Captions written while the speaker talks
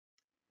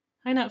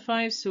Hi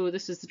Nat5, so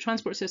this is the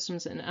transport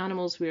systems in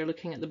animals. We are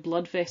looking at the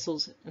blood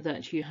vessels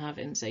that you have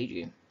inside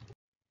you.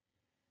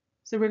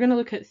 So we're going to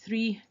look at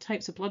three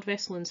types of blood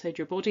vessel inside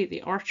your body: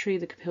 the artery,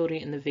 the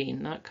capillary and the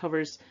vein. That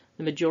covers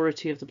the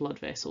majority of the blood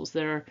vessels.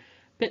 There are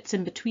bits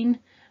in between,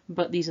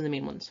 but these are the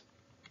main ones.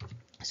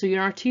 So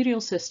your arterial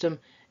system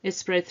is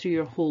spread through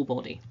your whole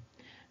body.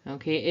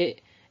 Okay,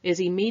 it is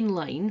a main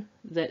line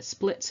that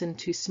splits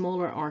into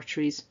smaller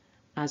arteries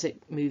as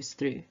it moves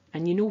through,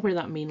 and you know where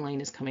that main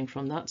line is coming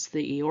from. That's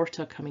the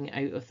aorta coming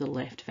out of the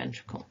left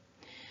ventricle.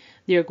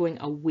 They are going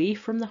away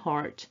from the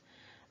heart,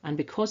 and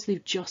because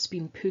they've just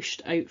been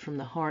pushed out from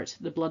the heart,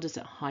 the blood is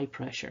at high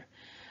pressure,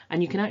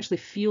 and you can actually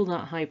feel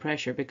that high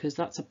pressure because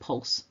that's a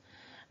pulse.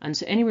 And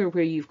so anywhere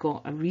where you've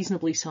got a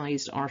reasonably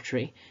sized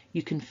artery,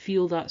 you can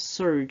feel that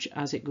surge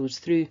as it goes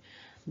through.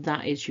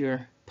 That is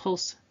your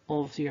pulse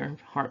of your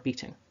heart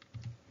beating.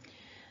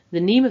 The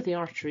name of the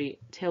artery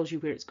tells you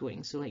where it's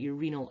going. So like your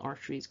renal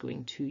artery is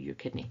going to your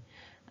kidney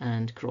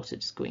and carotid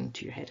is going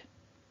to your head.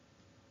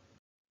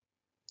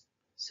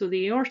 So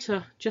the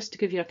aorta, just to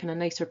give you a kind of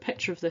nicer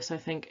picture of this, I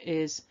think,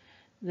 is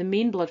the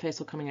main blood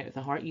vessel coming out of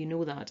the heart. You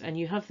know that. And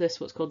you have this,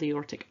 what's called the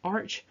aortic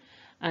arch.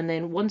 And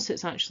then once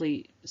it's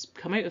actually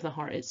come out of the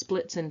heart, it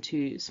splits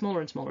into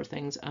smaller and smaller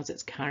things as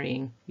it's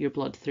carrying your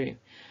blood through.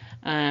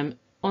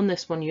 On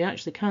this one, you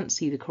actually can't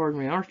see the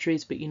coronary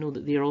arteries, but you know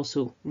that they're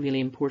also really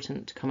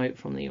important to come out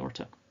from the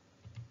aorta.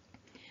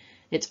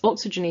 It's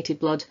oxygenated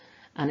blood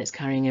and it's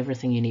carrying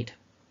everything you need.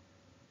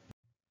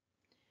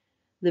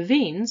 The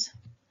veins,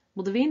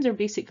 well, the veins are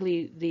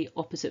basically the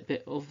opposite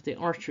bit of the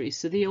arteries,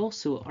 so they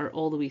also are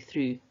all the way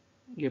through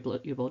your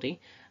body,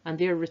 and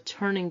they're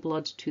returning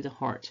blood to the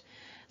heart.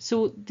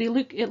 So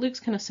it looks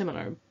kind of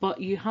similar, but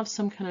you have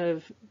some kind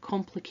of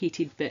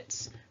complicated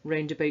bits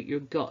round about your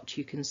gut.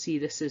 You can see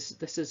this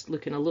is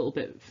looking a little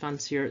bit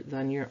fancier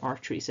than your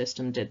artery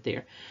system did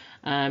there,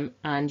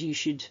 and you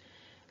should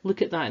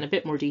look at that in a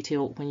bit more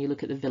detail when you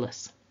look at the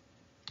villus.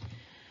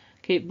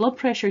 Okay, blood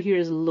pressure here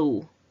is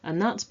low,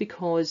 and that's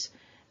because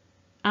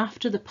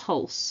after the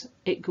pulse,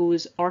 it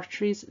goes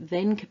arteries,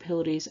 then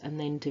capillaries, and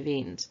then to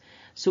veins.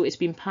 So it's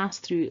been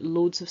passed through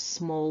loads of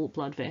small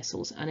blood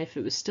vessels, and if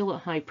it was still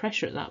at high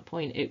pressure at that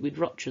point, it would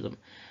rupture them.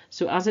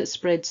 So as it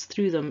spreads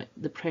through them,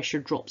 the pressure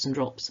drops and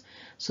drops.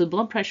 So the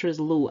blood pressure is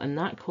low, and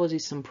that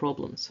causes some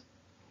problems.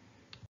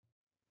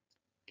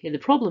 Okay, the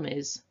problem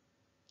is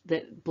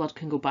that blood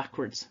can go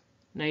backwards.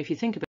 Now, if you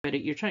think about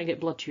it, you're trying to get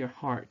blood to your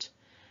heart.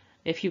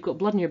 If you've got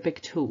blood in your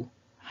big toe,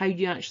 how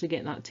you actually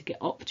get that to get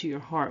up to your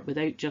heart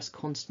without just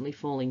constantly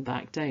falling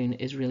back down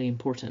is really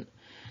important.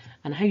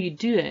 And how you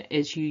do it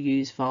is you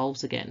use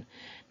valves again.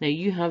 Now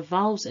you have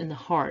valves in the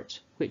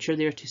heart which are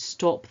there to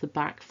stop the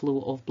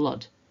backflow of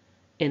blood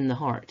in the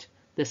heart.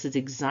 This is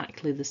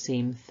exactly the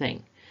same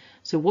thing.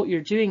 So what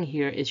you're doing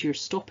here is you're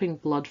stopping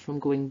blood from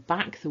going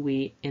back the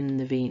way in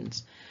the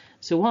veins.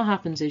 So what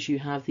happens is you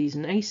have these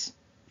nice,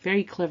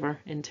 very clever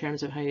in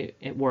terms of how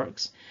it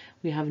works,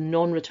 we have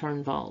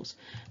non-return valves.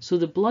 So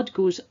the blood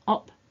goes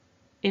up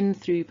in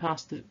through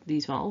past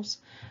these valves,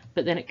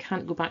 but then it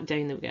can't go back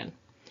down them again.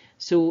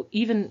 So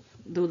even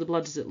though the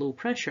blood is at low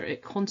pressure,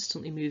 it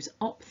constantly moves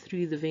up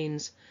through the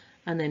veins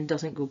and then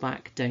doesn't go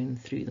back down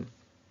through them.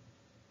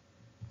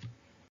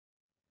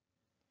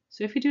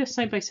 So if we do a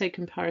side-by-side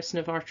comparison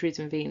of arteries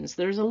and veins,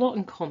 there's a lot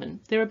in common.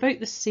 They're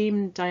about the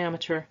same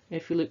diameter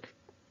if we look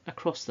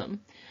across them,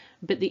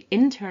 but the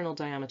internal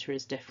diameter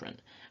is different,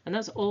 and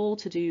that's all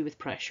to do with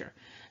pressure.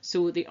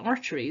 So the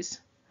arteries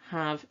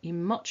have a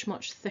much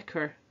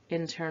thicker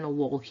internal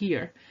wall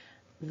here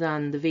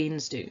than the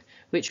veins do,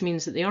 which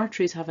means that the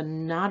arteries have a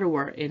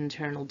narrower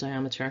internal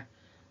diameter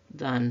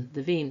than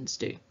the veins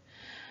do.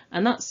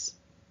 And that's,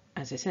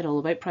 as I said, all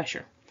about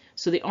pressure.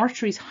 So the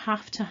arteries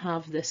have to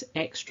have this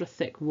extra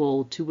thick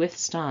wall to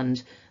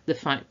withstand the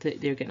fact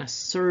that they're getting a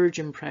surge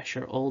in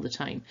pressure all the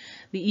time.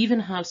 They even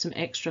have some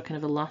extra kind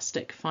of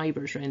elastic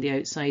fibers around the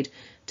outside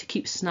to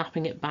keep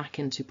snapping it back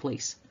into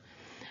place.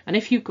 And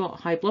if you've got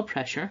high blood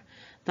pressure,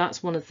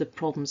 that's one of the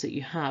problems that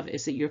you have,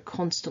 is that you're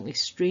constantly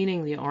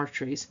straining the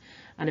arteries,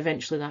 and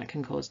eventually that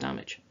can cause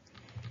damage.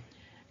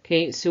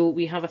 Okay, so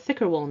we have a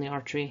thicker wall in the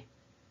artery,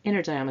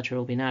 inner diameter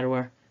will be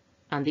narrower,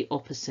 and the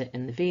opposite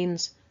in the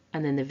veins,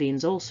 and then the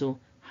veins also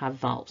have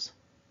valves.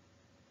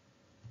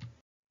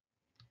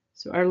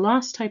 So our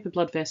last type of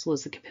blood vessel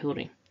is the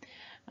capillary,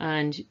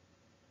 and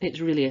it's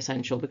really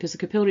essential because the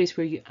capillary is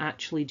where you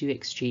actually do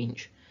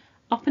exchange.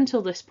 Up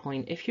until this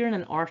point, if you're in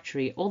an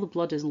artery, all the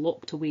blood is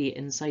locked away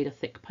inside a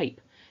thick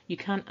pipe. You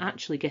can't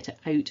actually get it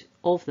out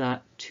of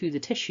that to the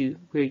tissue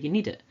where you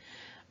need it.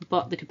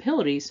 But the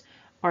capillaries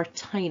are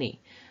tiny.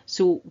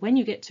 So when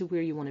you get to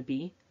where you want to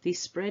be, they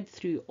spread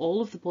through all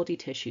of the body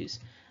tissues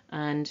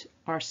and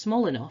are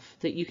small enough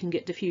that you can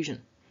get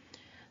diffusion.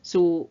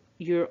 So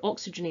your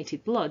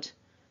oxygenated blood,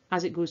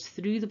 as it goes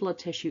through the blood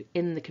tissue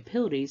in the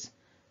capillaries,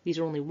 these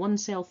are only 1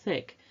 cell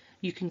thick,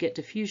 you can get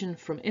diffusion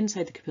from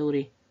inside the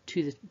capillary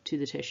to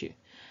the tissue.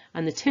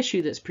 And the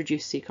tissue that's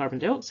produced, say, carbon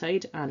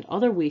dioxide and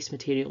other waste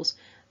materials,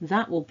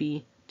 that will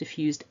be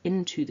diffused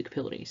into the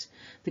capillaries.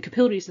 The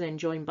capillaries then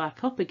join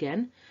back up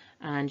again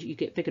and you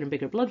get bigger and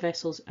bigger blood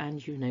vessels,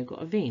 and you've now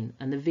got a vein,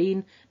 and the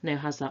vein now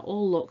has that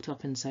all locked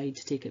up inside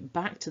to take it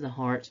back to the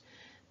heart,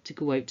 to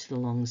go out to the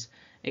lungs,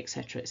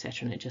 etc.,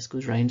 etc., and it just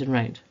goes round and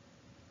round.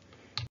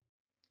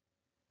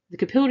 The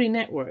capillary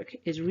network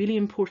is really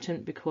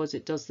important because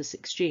it does this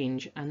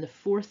exchange, and the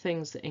four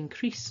things that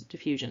increase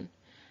diffusion: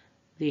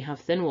 they have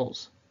thin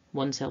walls,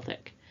 1 cell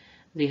thick,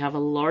 they have a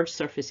large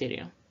surface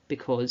area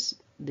because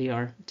they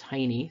are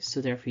tiny,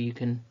 so therefore you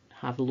can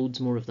have loads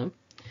more of them,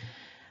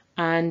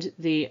 and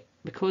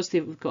because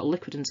they've got a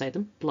liquid inside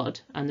them, blood,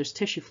 and there's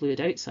tissue fluid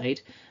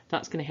outside,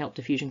 that's going to help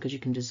diffusion because you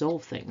can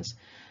dissolve things.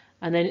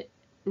 And then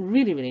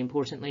really, really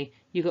importantly,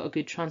 you've got a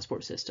good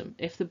transport system.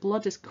 If the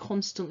blood is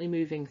constantly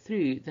moving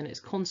through, then it's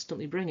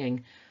constantly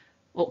bringing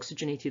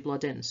oxygenated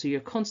blood in. So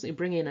you're constantly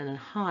bringing in a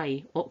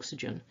high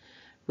oxygen,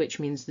 which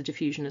means the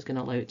diffusion is going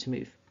to allow it to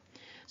move.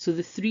 So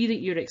the three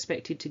that you're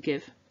expected to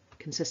give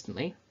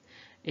consistently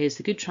is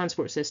the good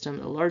transport system,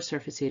 the large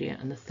surface area,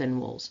 and the thin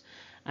walls.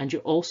 And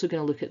you're also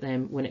going to look at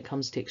them when it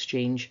comes to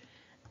exchange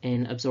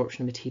in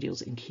absorption of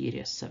materials in key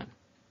area 7.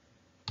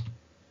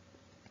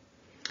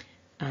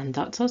 And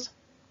that's us.